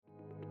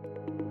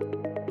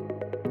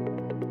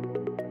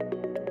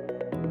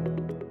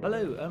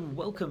Hello and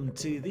welcome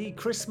to the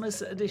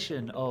Christmas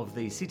edition of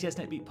the CTS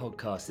NetBeat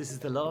podcast. This is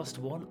the last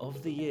one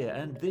of the year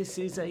and this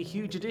is a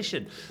huge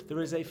edition. There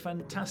is a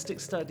fantastic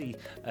study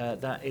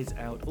that is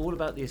out all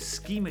about the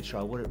ischemia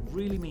trial, what it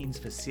really means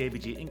for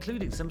CABG,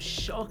 including some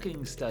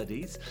shocking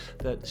studies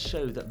that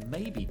show that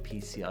maybe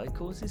PCI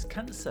causes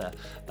cancer.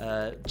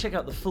 Check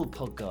out the full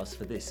podcast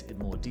for this in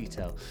more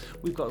detail.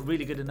 We've got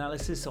really good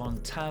analysis on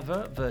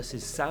TAVR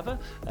versus SAVR,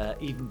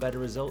 even better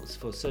results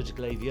for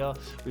surgical AVR.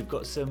 We've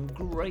got some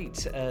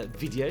great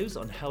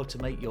videos on how to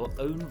make your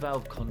own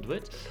valve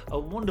conduit, a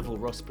wonderful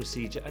Ross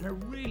procedure, and a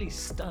really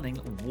stunning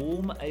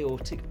warm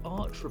aortic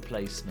arch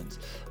replacement.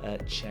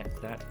 Check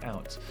that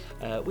out.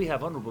 We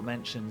have honourable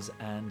mentions,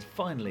 and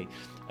finally,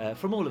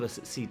 from all of us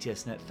at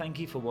CTSnet, thank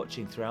you for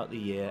watching throughout the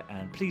year,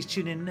 and please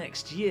tune in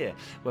next year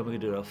when we're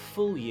going to do a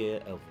full year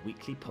of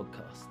weekly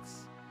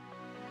podcasts.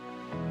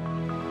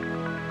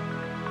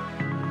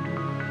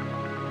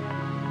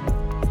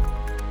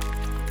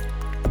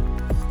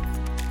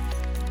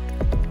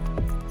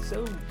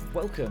 So,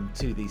 welcome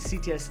to the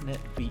CTS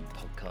NetBeat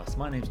podcast.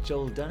 My name's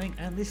Joel Dunning,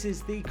 and this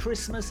is the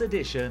Christmas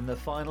edition, the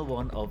final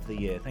one of the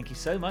year. Thank you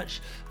so much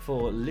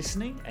for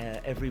listening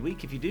every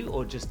week if you do,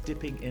 or just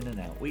dipping in and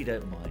out. We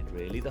don't mind,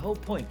 really. The whole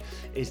point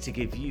is to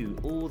give you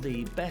all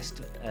the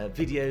best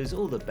videos,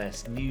 all the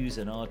best news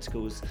and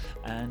articles,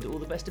 and all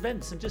the best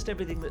events, and just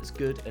everything that's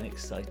good and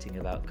exciting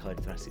about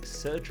cardiothoracic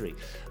surgery.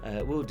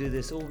 We'll do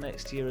this all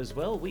next year as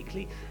well,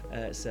 weekly,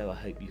 so I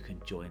hope you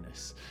can join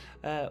us.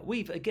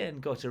 We've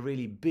again got a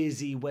really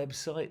busy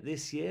website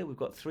this year. We've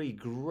got 3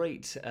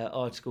 great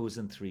articles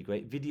and 3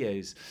 great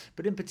videos,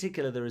 but in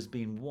particular there has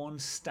been one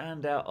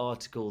standout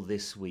article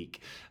this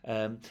week.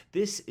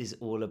 This is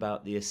all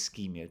about the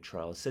ischemia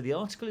trial. So the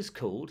article is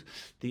called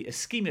 "The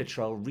Ischemia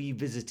Trial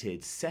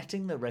Revisited: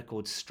 Setting the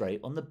Record Straight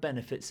on the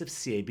Benefits of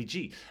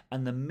CABG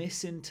and the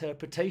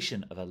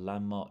Misinterpretation of a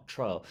Landmark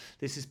Trial."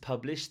 This is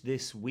published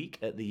this week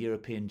at the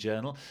European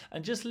Journal,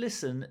 and just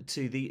listen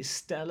to the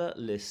stellar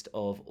list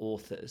of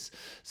authors.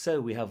 So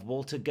we have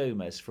Walter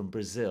Gomez from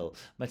Brazil,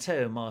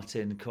 Mateo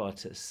Martin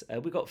Coates.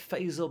 We've got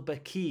Faisal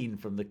Bekin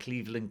from the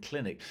Cleveland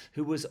Clinic,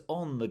 who was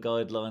on the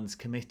guidelines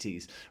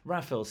committees,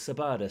 Rafael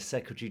Sabada,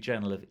 Secretary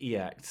General of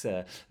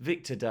EACTS,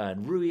 Victor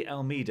Dayan, Rui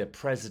Almeida,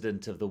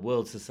 President of the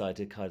World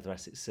Society of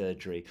Cardiothoracic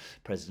Surgery,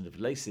 President of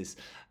LACIS,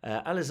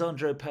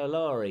 Alessandro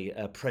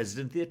Paolari,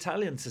 President of the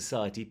Italian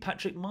Society,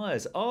 Patrick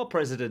Myers, our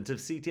President of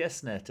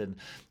CTSNet and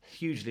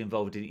hugely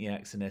involved in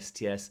EACTS and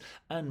STS,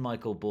 and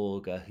Michael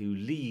Borger, who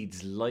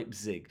leads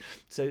Leipzig.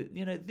 So,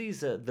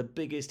 these are the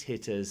biggest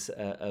hitters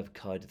of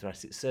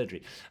cardiothoracic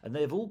surgery, and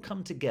they have all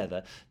come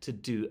together to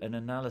do an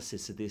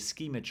analysis of the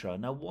ischemia trial.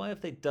 Now, why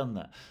have they done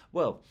that?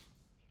 Well,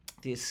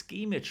 the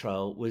ischemia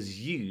trial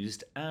was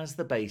used as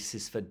the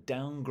basis for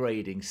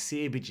downgrading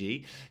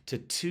CABG to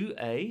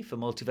 2A for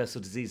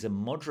multivessel disease and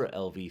moderate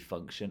LV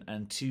function,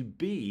 and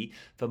 2B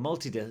for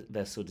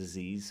multivessel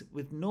disease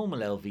with normal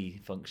LV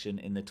function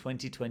in the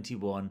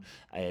 2021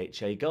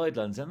 AHA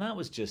guidelines. And that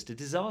was just a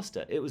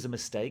disaster. It was a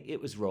mistake,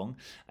 it was wrong,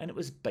 and it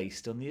was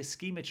based on the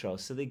ischemia trial.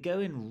 So they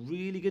go in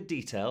really good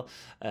detail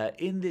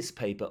in this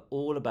paper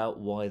all about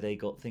why they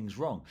got things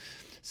wrong.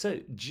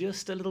 So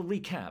just a little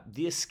recap,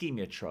 the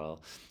ischemia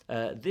trial.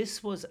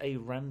 This was a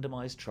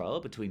randomized trial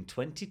between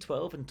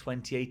 2012 and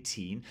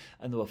 2018,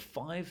 and there were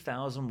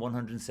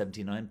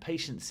 5,179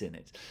 patients in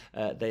it.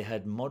 They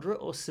had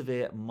moderate or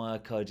severe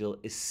myocardial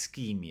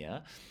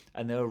ischemia,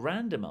 and they were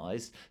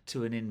randomized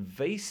to an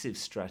invasive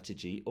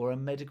strategy or a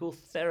medical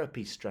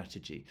therapy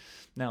strategy.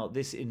 Now,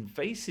 this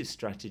invasive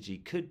strategy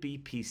could be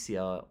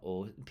PCI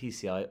or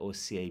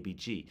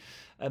CABG.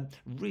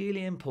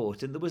 Really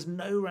important, there was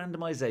no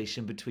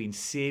randomization between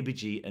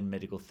CABG and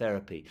medical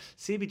therapy.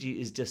 CABG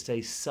is just a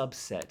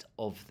subset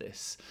of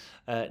this.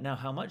 Now,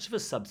 how much of a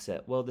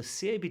subset? Well, the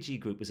CABG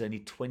group was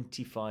only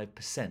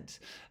 25%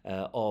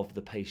 of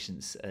the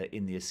patients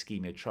in the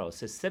ischemia trial,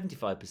 so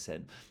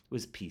 75%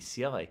 was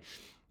PCI.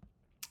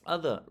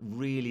 Other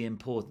really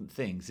important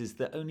things is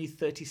that only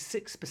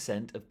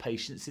 36% of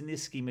patients in the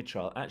ischemia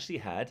trial actually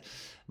had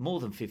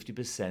more than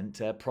 50%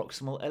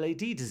 proximal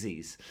LAD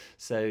disease.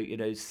 So,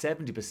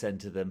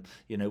 70% of them,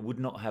 would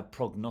not have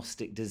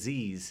prognostic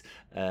disease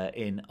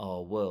in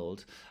our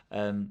world.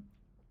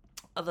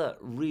 Other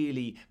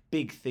really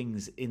big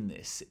things in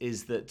this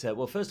is that,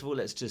 well, first of all,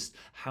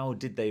 how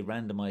did they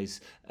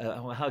randomize,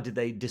 how did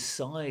they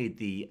decide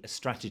the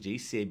strategy,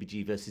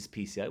 CABG versus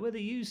PCI? Well, they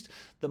used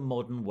the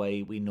modern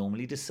way we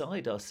normally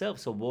decide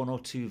ourselves. So 1 or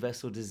 2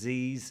 vessel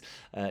disease,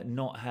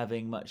 not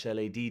having much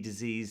LAD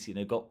disease,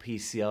 got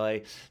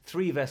PCI.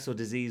 3 vessel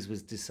disease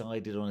was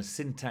decided on a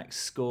syntax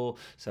score.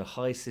 So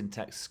high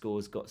syntax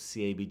scores got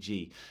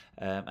CABG.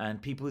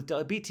 And people with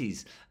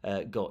diabetes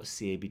got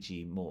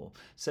CABG more.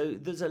 So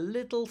there's a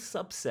little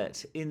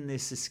subset in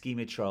this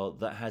ischemia trial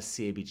that has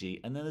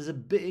CABG, and then there's a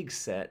big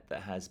set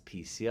that has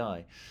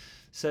PCI.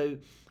 So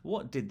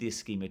what did the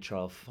ischemia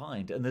trial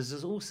find? And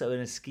there's also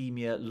an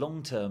ischemia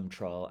long-term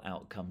trial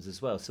outcomes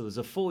as well. So there's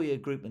a 4-year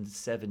group and a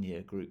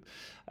 7-year group.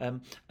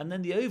 And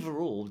then the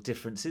overall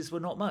differences were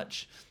not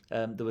much.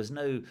 There was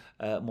no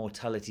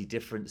mortality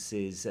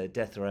differences,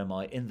 death or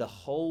MI, in the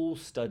whole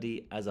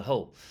study as a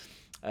whole.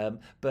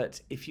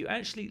 But if you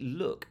actually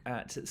look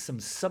at some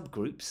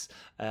subgroups,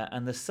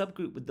 and the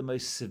subgroup with the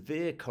most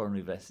severe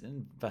coronary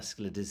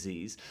vascular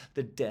disease,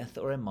 the death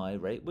or MI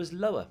rate was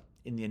lower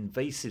in the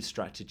invasive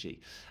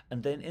strategy.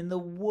 And then in the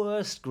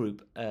worst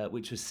group,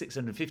 which was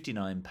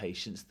 659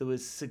 patients, there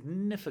was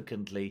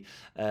significantly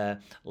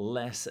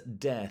less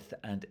death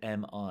and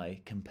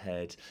MI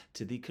compared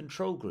to the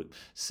control group.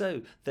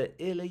 So the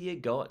iller you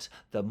got,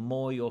 the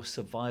more your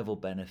survival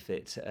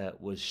benefit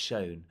was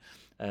shown.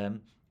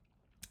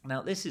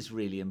 Now, this is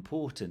really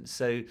important.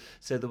 So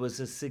there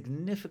was a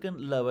significant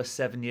lower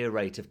 7-year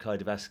rate of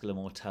cardiovascular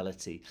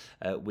mortality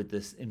with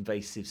this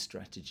invasive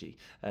strategy.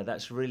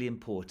 That's really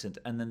important.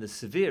 And then the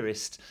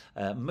severest,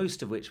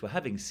 most of which were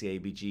having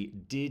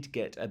CABG, did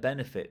get a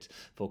benefit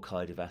for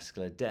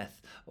cardiovascular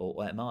death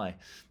or MI.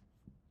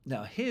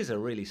 Now, here's a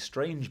really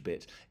strange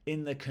bit.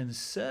 In the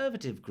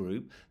conservative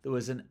group, there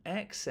was an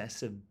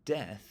excess of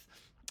death.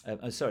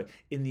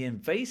 In the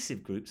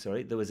invasive group,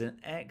 there was an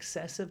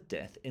excess of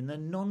death in the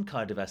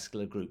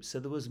non-cardiovascular group. So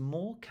there was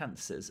more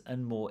cancers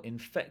and more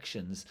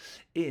infections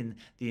in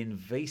the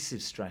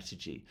invasive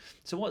strategy.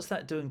 So what's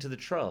that doing to the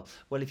trial?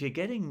 Well, if you're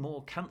getting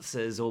more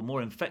cancers or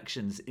more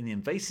infections in the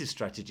invasive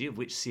strategy, of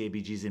which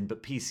CABG is in,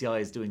 but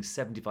PCI is doing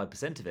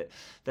 75% of it,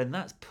 then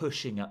that's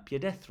pushing up your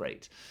death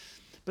rate.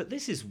 But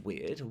this is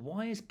weird.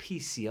 Why is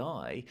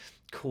PCI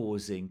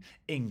causing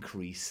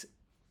increase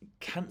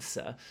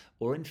cancer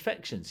or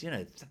infections?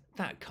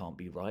 That can't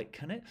be right,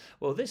 can it?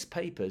 Well, this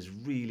paper is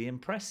really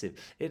impressive.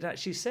 It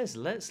actually says,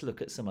 let's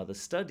look at some other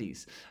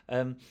studies.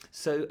 And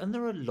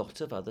there are a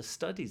lot of other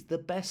studies. The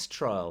BEST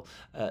trial,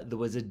 there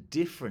was a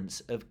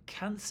difference of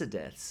cancer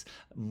deaths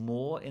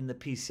more in the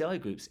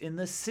PCI groups. In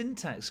the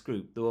Syntax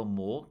group, there were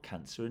more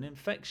cancer and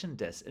infection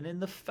deaths. And in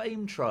the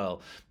FAME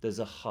trial, there's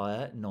a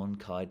higher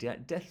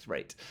non-cardiac death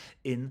rate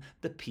in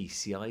the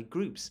PCI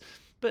groups.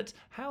 But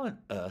how on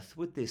earth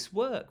would this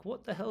work?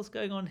 What the hell's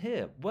going on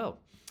here? Well,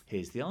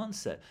 here's the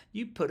answer.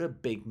 You put a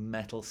big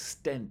metal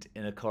stent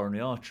in a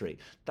coronary artery.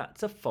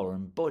 That's a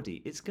foreign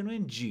body. It's going to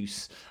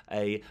induce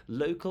a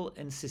local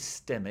and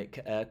systemic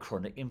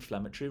chronic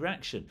inflammatory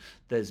reaction.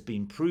 There's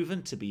been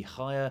proven to be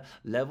higher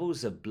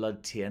levels of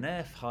blood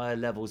TNF, higher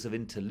levels of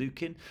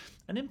interleukin,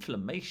 and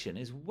inflammation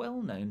is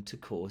well known to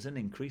cause an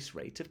increased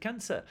rate of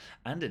cancer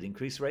and an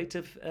increased rate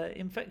of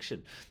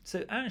infection.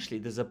 So actually,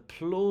 there's a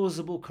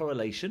plausible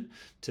correlation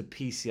to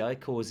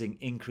PCI causing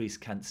increased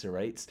cancer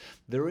rates.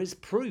 There is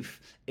proof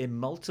in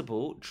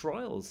multiple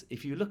trials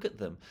if you look at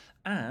them.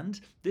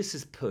 And this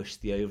has pushed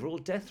the overall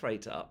death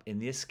rate up in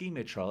the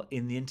ischemia trial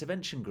in the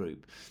intervention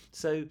group.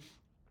 So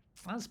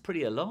that's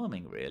pretty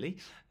alarming, really.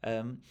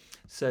 And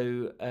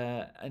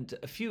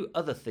a few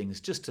other things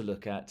just to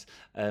look at.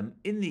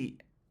 In the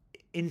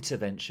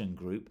intervention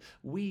group,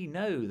 we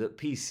know that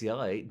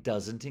PCI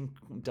doesn't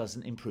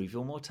improve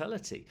your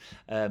mortality.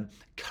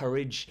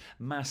 Courage,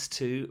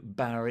 MASS2,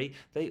 Barry,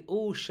 they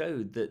all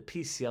showed that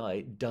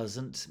PCI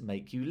doesn't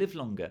make you live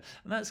longer,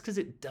 and that's because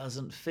it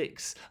doesn't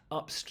fix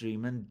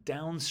upstream and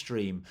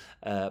downstream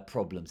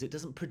problems. It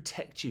doesn't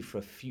protect you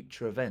for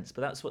future events,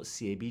 but that's what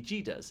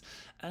CABG does.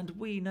 And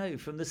we know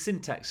from the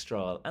Syntax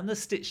trial and the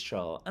Stitch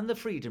trial and the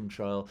Freedom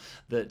trial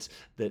that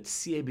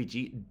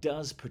CABG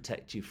does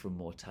protect you from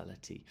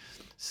mortality.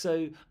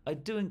 So I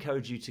do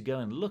encourage you to go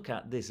and look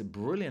at this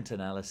brilliant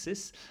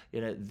analysis.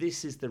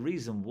 This is the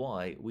reason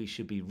why we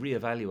should be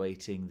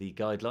reevaluating the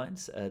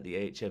guidelines the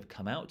AHA have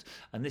come out,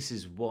 and this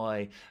is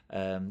why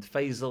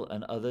Faisal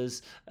and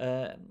others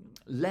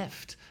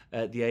left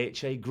the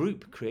AHA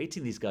group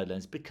creating these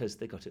guidelines, because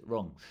they got it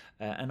wrong.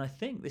 And I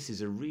think this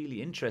is a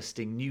really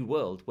interesting new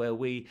world where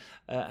we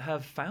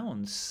have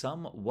found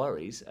some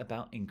worries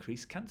about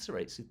increased cancer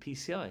rates with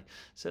PCI.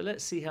 So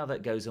let's see how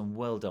that goes, and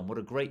well done. What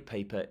a great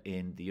paper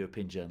in the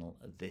European Journal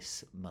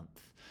this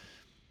month.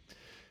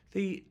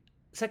 The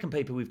second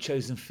paper we've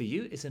chosen for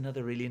you is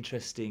another really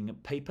interesting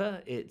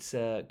paper. It's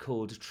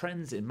called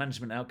Trends in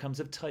Management Outcomes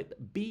of Type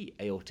B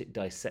Aortic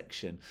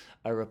Dissection,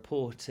 a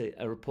report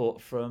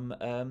from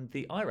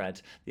the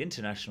IRAD, the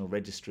International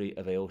Registry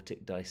of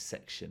Aortic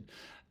Dissection.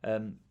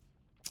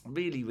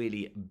 Really,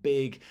 really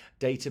big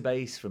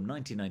database from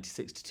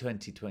 1996 to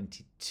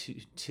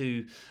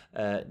 2022,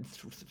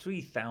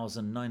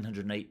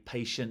 3,908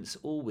 patients,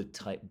 all with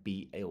type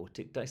B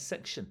aortic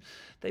dissection.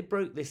 They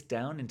broke this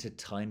down into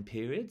time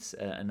periods,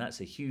 and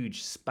that's a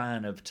huge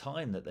span of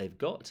time that they've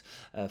got,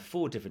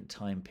 4 different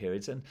time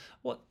periods. And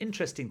what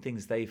interesting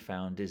things they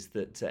found is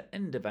that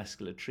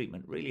endovascular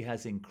treatment really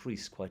has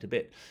increased quite a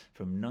bit,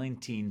 from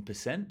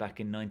 19% back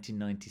in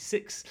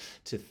 1996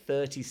 to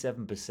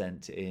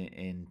 37%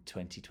 in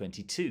 2022.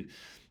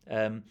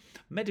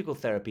 Medical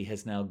therapy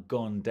has now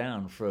gone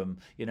down from,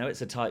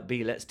 it's a type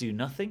B, let's do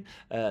nothing.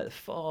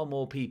 Far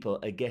more people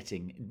are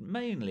getting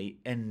mainly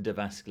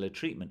endovascular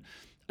treatment.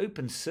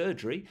 open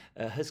surgery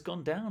has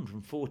gone down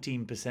from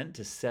 14%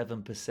 to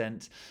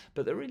 7%.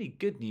 But the really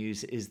good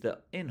news is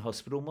that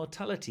in-hospital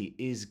mortality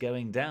is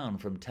going down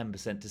from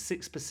 10% to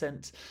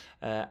 6%,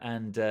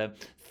 and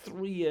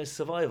 3-year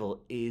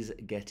survival is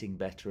getting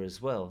better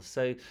as well.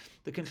 So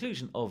the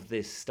conclusion of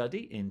this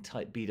study in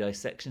type B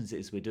dissections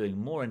is we're doing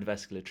more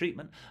endovascular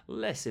treatment,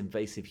 less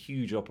invasive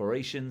huge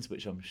operations,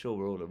 which I'm sure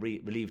we're all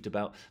relieved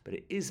about, but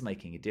it is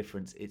making a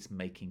difference. It's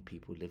making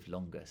people live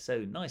longer. So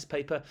nice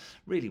paper,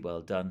 really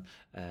well done,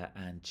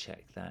 and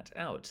check that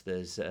out.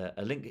 There's a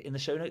link in the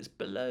show notes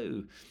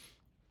below.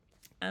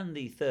 And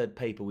the third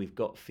paper we've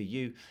got for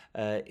you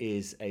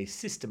is a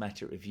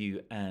systematic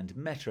review and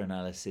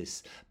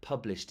meta-analysis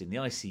published in the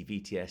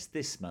ICVTS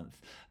this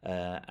month,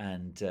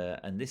 and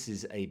this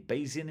is a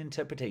Bayesian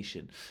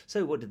interpretation.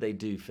 So what did they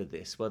do for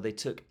this? Well, they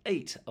took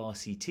 8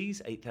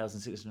 RCTs,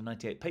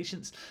 8,698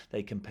 patients.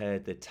 They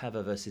compared the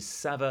TAVR versus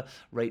SAVR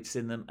rates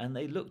in them, and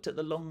they looked at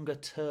the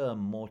longer-term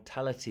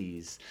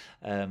mortalities.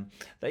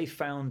 They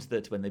found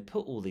that when they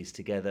put all these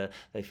together,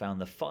 they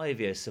found the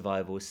 5-year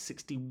survival was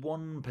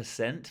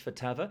 61% for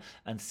TAVR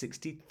and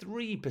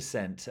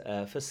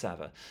 63% for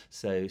SAVR.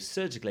 So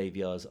surgical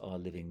AVRs are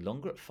living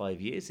longer at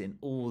 5 years in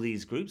all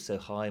these groups, so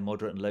high,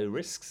 moderate and low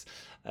risks.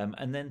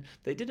 And then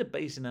they did a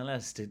Bayesian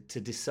analysis to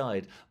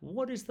decide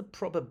what is the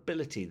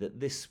probability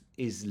that this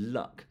is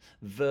luck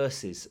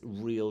versus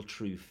real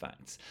true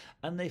facts.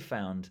 And they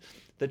found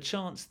the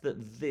chance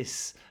that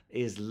this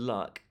is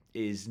luck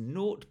is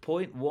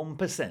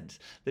 0.1%.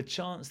 The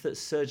chance that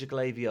surgical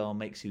AVR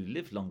makes you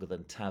live longer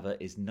than TAVR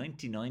is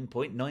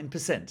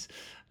 99.9%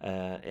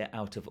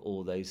 out of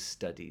all those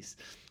studies.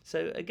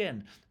 So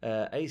again,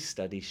 a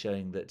study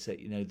showing that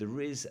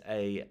there is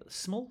a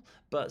small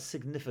but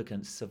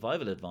significant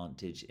survival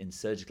advantage in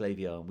surgical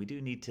AVR, and we do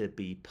need to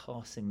be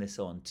passing this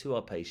on to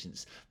our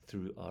patients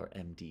through our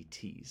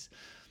MDTs.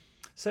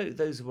 So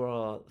those were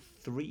our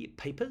 3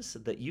 papers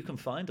that you can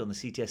find on the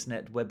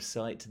CTSNet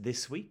website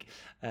this week.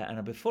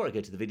 And before I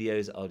go to the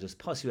videos, I'll just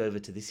pass you over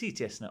to the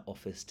CTSNet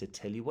office to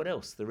tell you what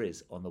else there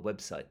is on the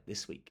website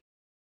this week.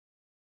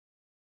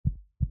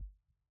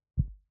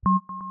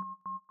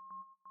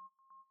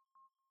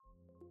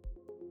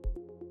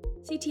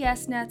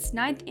 CTSNet's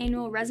 9th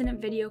annual resident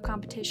video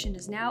competition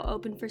is now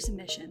open for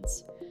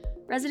submissions.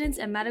 Residents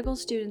and medical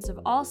students of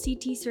all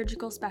CT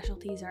surgical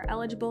specialties are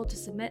eligible to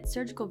submit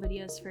surgical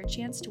videos for a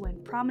chance to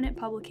win prominent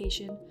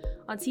publication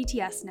on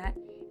CTSNet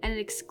and an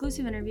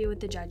exclusive interview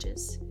with the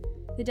judges.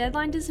 The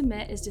deadline to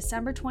submit is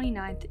December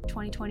 29th,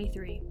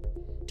 2023.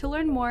 To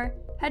learn more,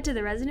 head to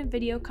the Resident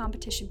Video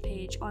Competition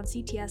page on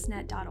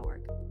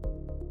ctsnet.org.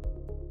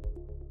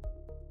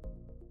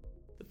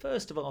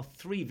 First of our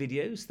 3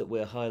 videos that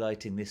we're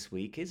highlighting this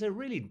week is a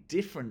really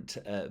different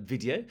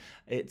video.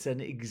 It's an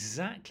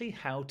exactly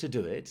how to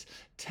do it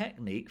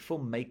technique for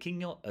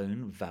making your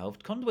own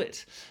valved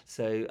conduit.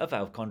 So a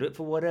valve conduit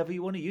for whatever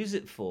you want to use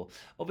it for.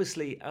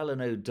 Obviously,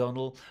 Alan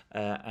O'Donnell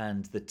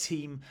and the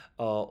team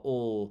are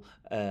all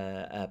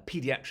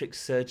pediatric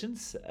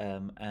surgeons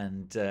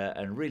and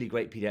really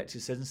great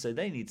pediatric surgeons. So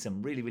they need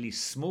some really, really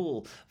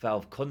small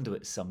valve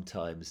conduits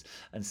sometimes.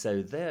 And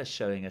so they're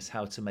showing us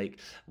how to make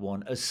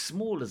one as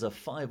small as a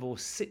 5 or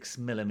 6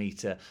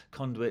 millimeter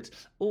conduit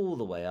all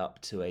the way up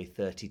to a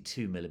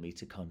 32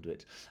 millimeter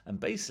conduit. And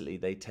basically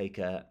they take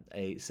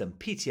some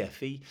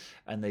PTFE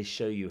and they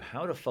show you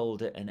how to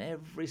fold it in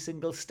every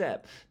single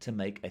step to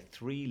make a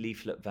 3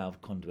 leaflet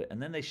valve conduit.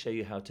 And then they show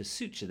you how to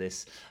suture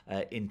this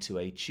into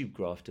a tube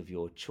graft of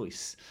your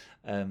choice.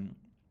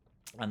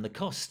 And the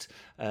cost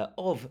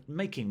of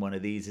making one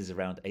of these is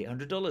around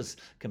 $800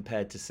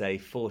 compared to, say,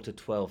 $4,000 to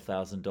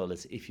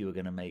 $12,000 if you were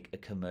going to make a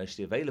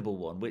commercially available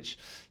one, which,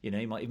 you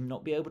might even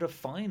not be able to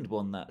find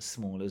one that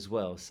small as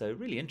well. So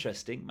really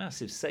interesting,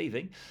 massive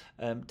saving.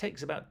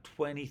 Takes about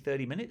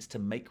 20-30 minutes to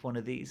make one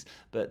of these,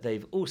 but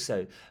they've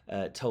also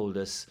told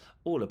us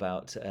all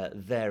about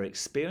their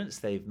experience.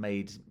 They've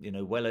made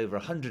well over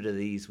 100 of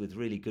these with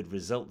really good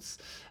results.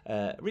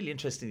 Really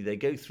interestingly, they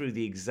go through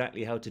the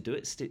exactly how to do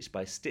it stitch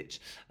by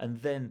stitch,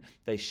 and then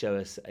they show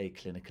us a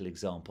clinical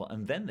example,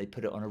 and then they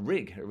put it on a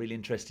rig, a really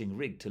interesting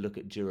rig to look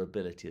at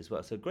durability as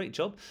well. So great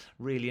job,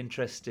 really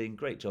interesting,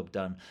 great job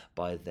done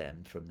by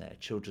them from their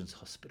children's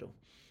hospital.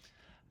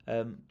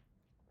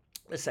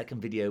 The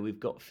second video we've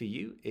got for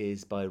you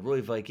is by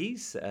Roy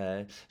Vigis,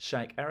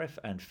 Shaikh Arif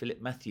and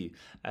Philip Matthew,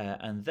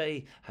 and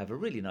they have a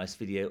really nice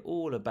video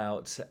all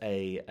about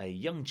a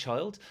young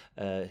child,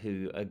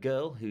 a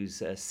girl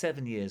who's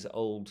 7 years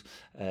old,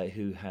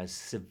 who has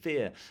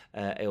severe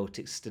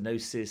aortic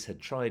stenosis, had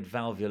tried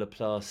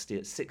valvuloplasty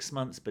at 6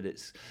 months, but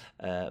it's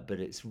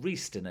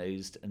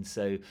re-stenosed. And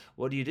so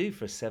what do you do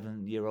for a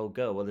 7-year-old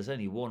girl? Well, there's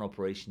only one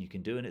operation you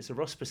can do, and it's a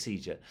Ross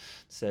procedure.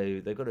 So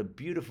they've got a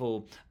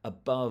beautiful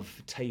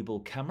above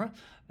table camera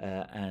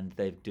and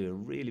they do a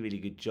really, really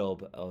good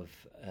job of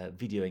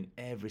videoing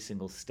every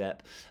single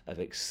step of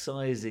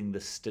excising the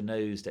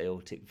stenosed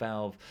aortic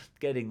valve,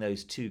 getting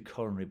those 2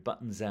 coronary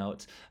buttons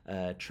out,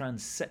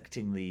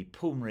 transecting the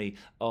pulmonary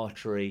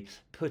artery,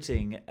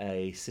 putting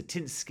a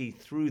Satinsky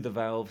through the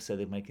valve so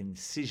they make an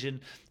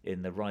incision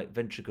in the right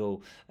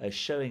ventricle,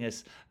 showing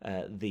us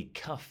the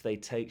cuff they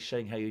take,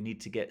 showing how you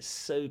need to get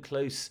so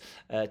close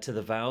to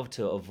the valve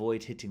to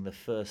avoid hitting the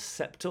first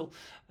septal,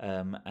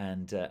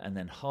 and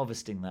then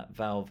harvesting that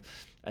valve,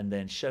 and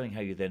then showing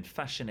how you then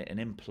fashion it and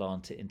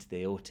implant it into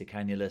the aortic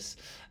annulus,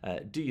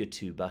 do your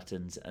 2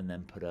 buttons, and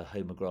then put a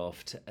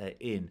homograft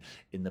in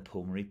the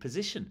pulmonary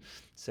position.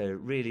 So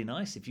really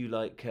nice. If you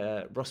like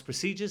Ross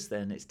procedures,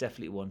 then it's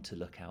definitely one to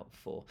look out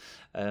for.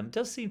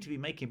 Does seem to be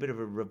making a bit of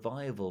a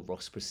revival,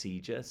 Ross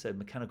procedure. So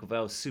mechanical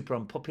valves, super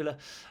unpopular.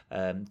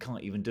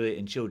 Can't even do it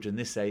in children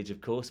this age,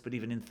 of course, but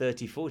even in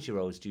 30,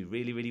 40-year-olds, do you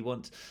really, really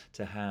want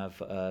to have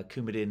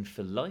Coumadin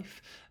for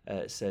life?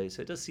 So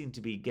it does seem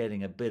to be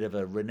getting a bit of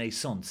a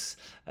renaissance,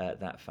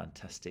 that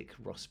fantastic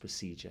Ross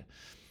procedure.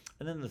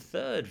 And then the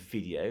third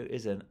video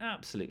is an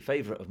absolute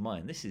favourite of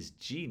mine. This is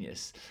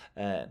genius.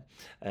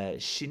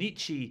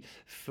 Shinichi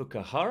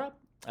Fukuhara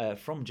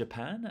from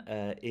Japan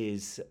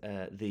is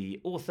the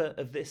author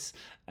of this,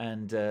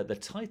 and the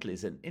title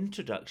is An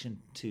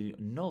Introduction to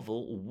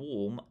Novel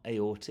Warm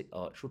Aortic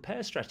Arch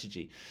Repair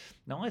Strategy.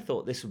 Now, I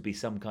thought this would be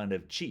some kind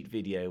of cheat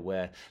video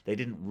where they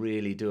didn't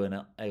really do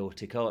an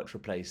aortic arch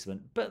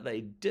replacement, but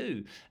they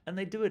do, and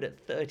they do it at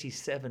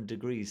 37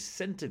 degrees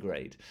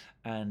centigrade,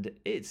 and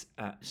it's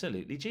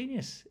absolutely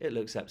genius. It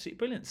looks absolutely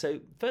brilliant. So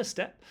first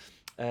step,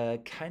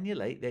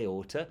 cannulate the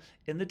aorta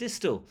in the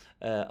distal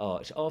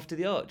arch, after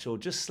the arch, or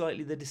just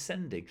slightly the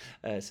descending.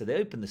 So they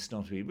open the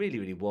sternotomy really,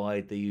 really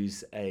wide. They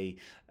use a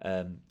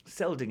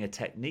Seldinger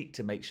technique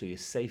to make sure you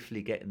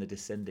safely get in the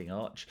descending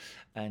arch,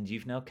 and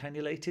you've now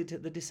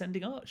cannulated the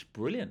descending arch.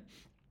 Brilliant.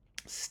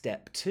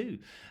 Step 2,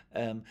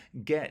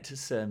 get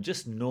some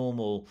just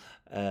normal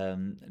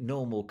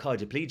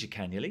cardioplegia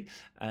cannulae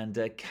and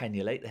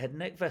cannulate the head and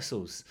neck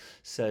vessels.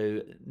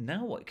 So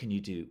now what can you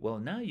do? Well,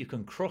 now you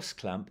can cross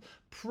clamp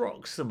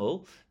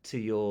proximal to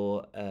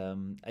your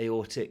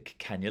aortic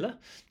cannula,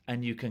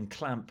 and you can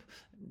clamp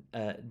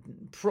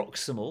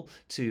proximal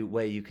to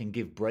where you can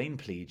give brain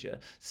plegia.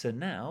 So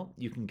now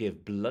you can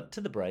give blood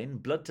to the brain,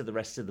 blood to the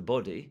rest of the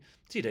body,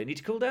 so you don't need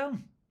to cool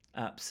down.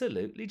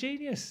 Absolutely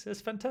genius.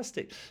 That's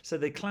fantastic. So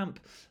they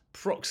clamp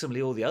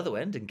proximally all the other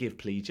end and give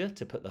plegia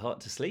to put the heart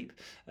to sleep,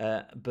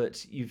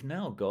 but you've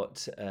now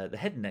got the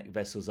head and neck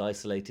vessels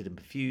isolated and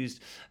perfused,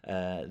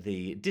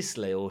 the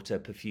distal aorta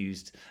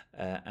perfused,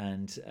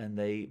 and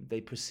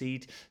they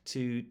proceed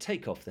to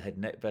take off the head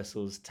and neck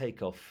vessels,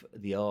 take off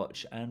the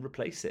arch and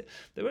replace it.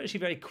 They were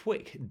actually very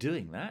quick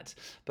doing that,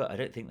 but I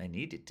don't think they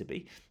needed to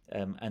be.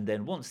 And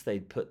then once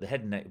they'd put the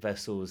head and neck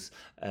vessels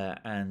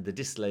and the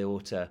distal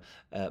aorta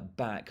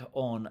back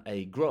on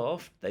a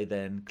graft, they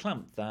then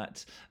clamped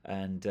that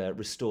and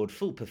restored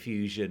full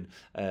perfusion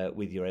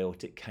with your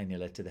aortic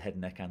cannula to the head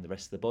and neck and the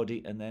rest of the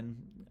body, and then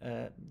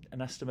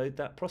anastomosed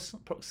that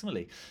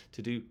proximally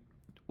to do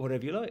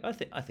whatever you like. I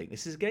think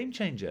this is a game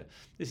changer.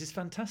 This is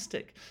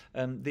fantastic.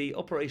 The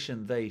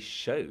operation they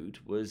showed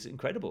was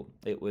incredible.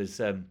 It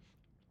was a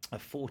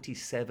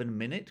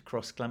 47-minute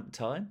cross-clamp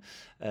time,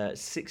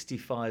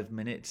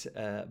 65-minute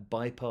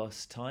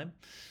bypass time.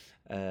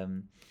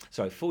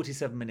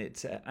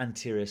 47-minute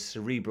anterior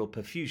cerebral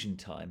perfusion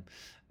time.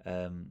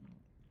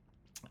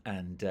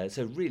 And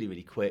so really,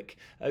 really quick,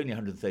 only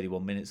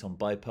 131 minutes on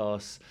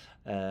bypass,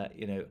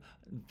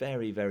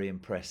 very, very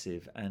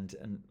impressive.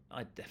 And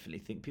I definitely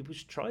think people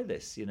should try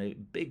this,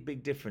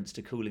 big difference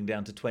to cooling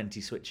down to 20,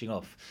 switching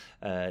off.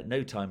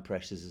 No time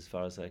pressures as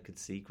far as I could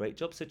see. Great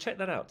job. So check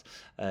that out.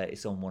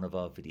 It's on one of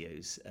our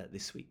videos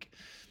this week.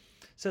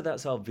 So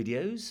that's our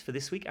videos for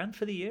this week and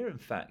for the year, in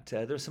fact.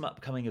 There are some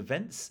upcoming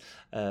events.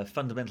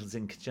 Fundamentals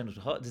in Congenital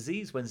Heart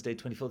Disease, Wednesday,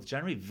 24th of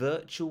January,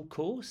 virtual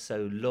course,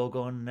 so log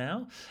on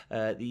now.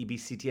 The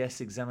EBCTS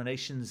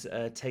examinations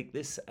take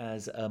this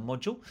as a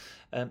module.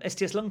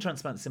 STS Lung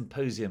Transplant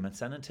Symposium at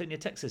San Antonio,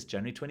 Texas,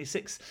 January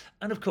 26th.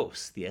 And of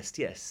course, the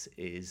STS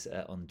is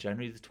on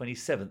January the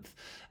 27th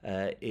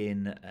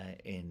in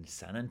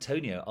San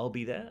Antonio. I'll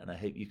be there, and I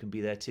hope you can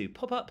be there too.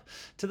 Pop up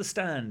to the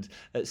stand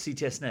at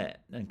CTSNet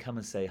and come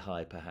and say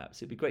hi, perhaps.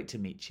 It'd be great to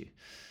meet you.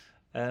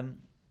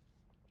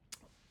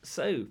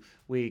 So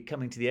we're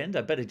coming to the end.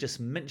 I better just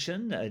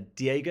mention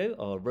Diego,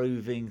 our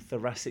roving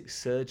thoracic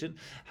surgeon,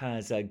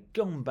 has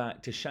gone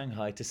back to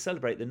Shanghai to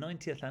celebrate the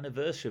 90th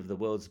anniversary of the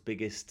world's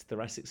biggest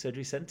thoracic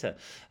surgery centre.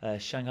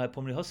 Shanghai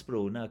Pulmonary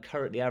Hospital, now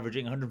currently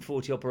averaging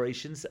 140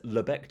 operations,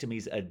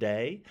 lobectomies a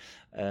day,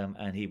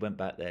 and he went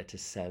back there to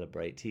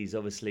celebrate. He's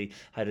obviously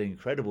had an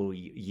incredible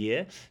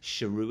year.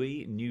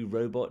 Shirui, new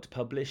robot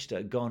published,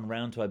 gone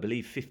round to, I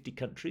believe, 50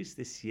 countries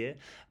this year.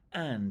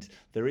 And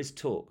there is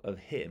talk of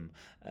him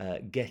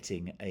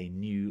getting a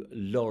new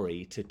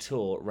lorry to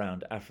tour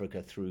around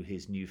Africa through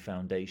his new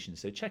foundation.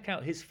 So check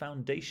out his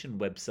foundation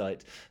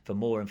website for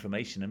more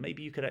information, and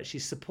maybe you could actually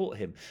support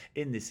him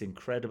in this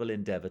incredible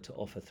endeavour to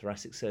offer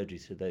thoracic surgery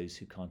to those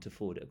who can't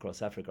afford it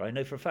across Africa. I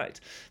know for a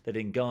fact that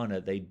in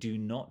Ghana they do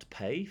not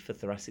pay for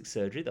thoracic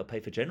surgery. They'll pay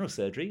for general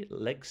surgery,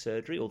 leg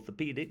surgery,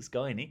 orthopedics,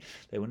 gynae.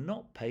 They will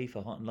not pay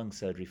for heart and lung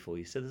surgery for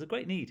you. So there's a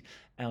great need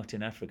out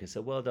in Africa. So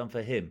well done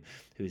for him,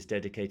 who is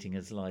dedicating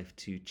his life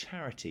to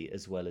charity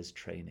as well as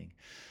training.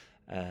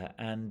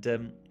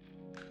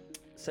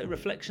 So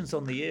reflections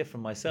on the year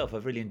from myself.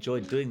 I've really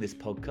enjoyed doing this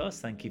podcast.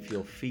 Thank you for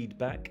your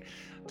feedback.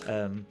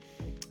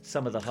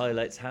 Some of the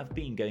highlights have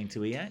been going to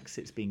EACTS,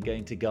 it's been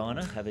going to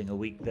Ghana, having a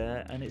week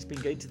there, and it's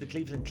been going to the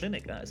Cleveland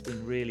Clinic. That's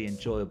been really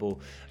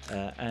enjoyable,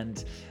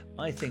 and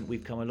I think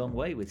we've come a long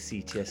way with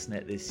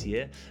CTSNet this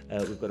year.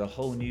 We've got a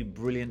whole new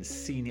brilliant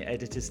senior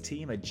editors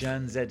team, a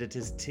Jan's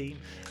editors team.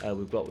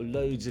 We've got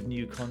loads of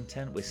new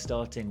content. We're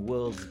starting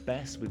World's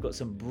Best. We've got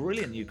some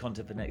brilliant new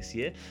content for next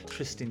year.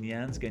 Tristan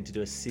Yan's going to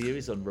do a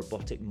series on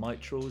robotic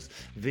mitrals.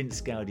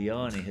 Vince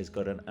Gaudiani has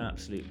got an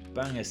absolute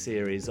banger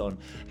series on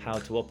how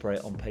to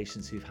operate on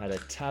patients who've had a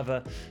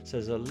TAVR. So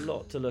there's a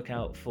lot to look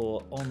out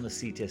for on the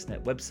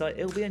CTSNet website.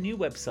 It'll be a new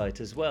website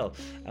as well,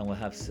 and we'll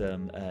have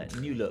some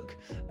new look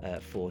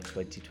for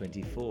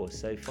 2024.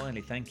 So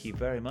finally, thank you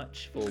very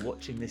much for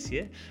watching this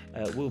year.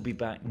 We'll be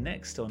back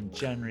next on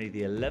January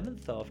the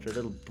 11th after a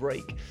little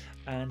break.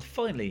 And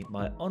finally,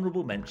 my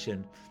honourable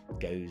mention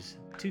goes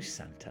to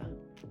Santa.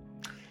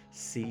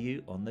 See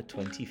you on the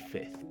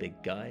 25th,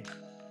 big guy.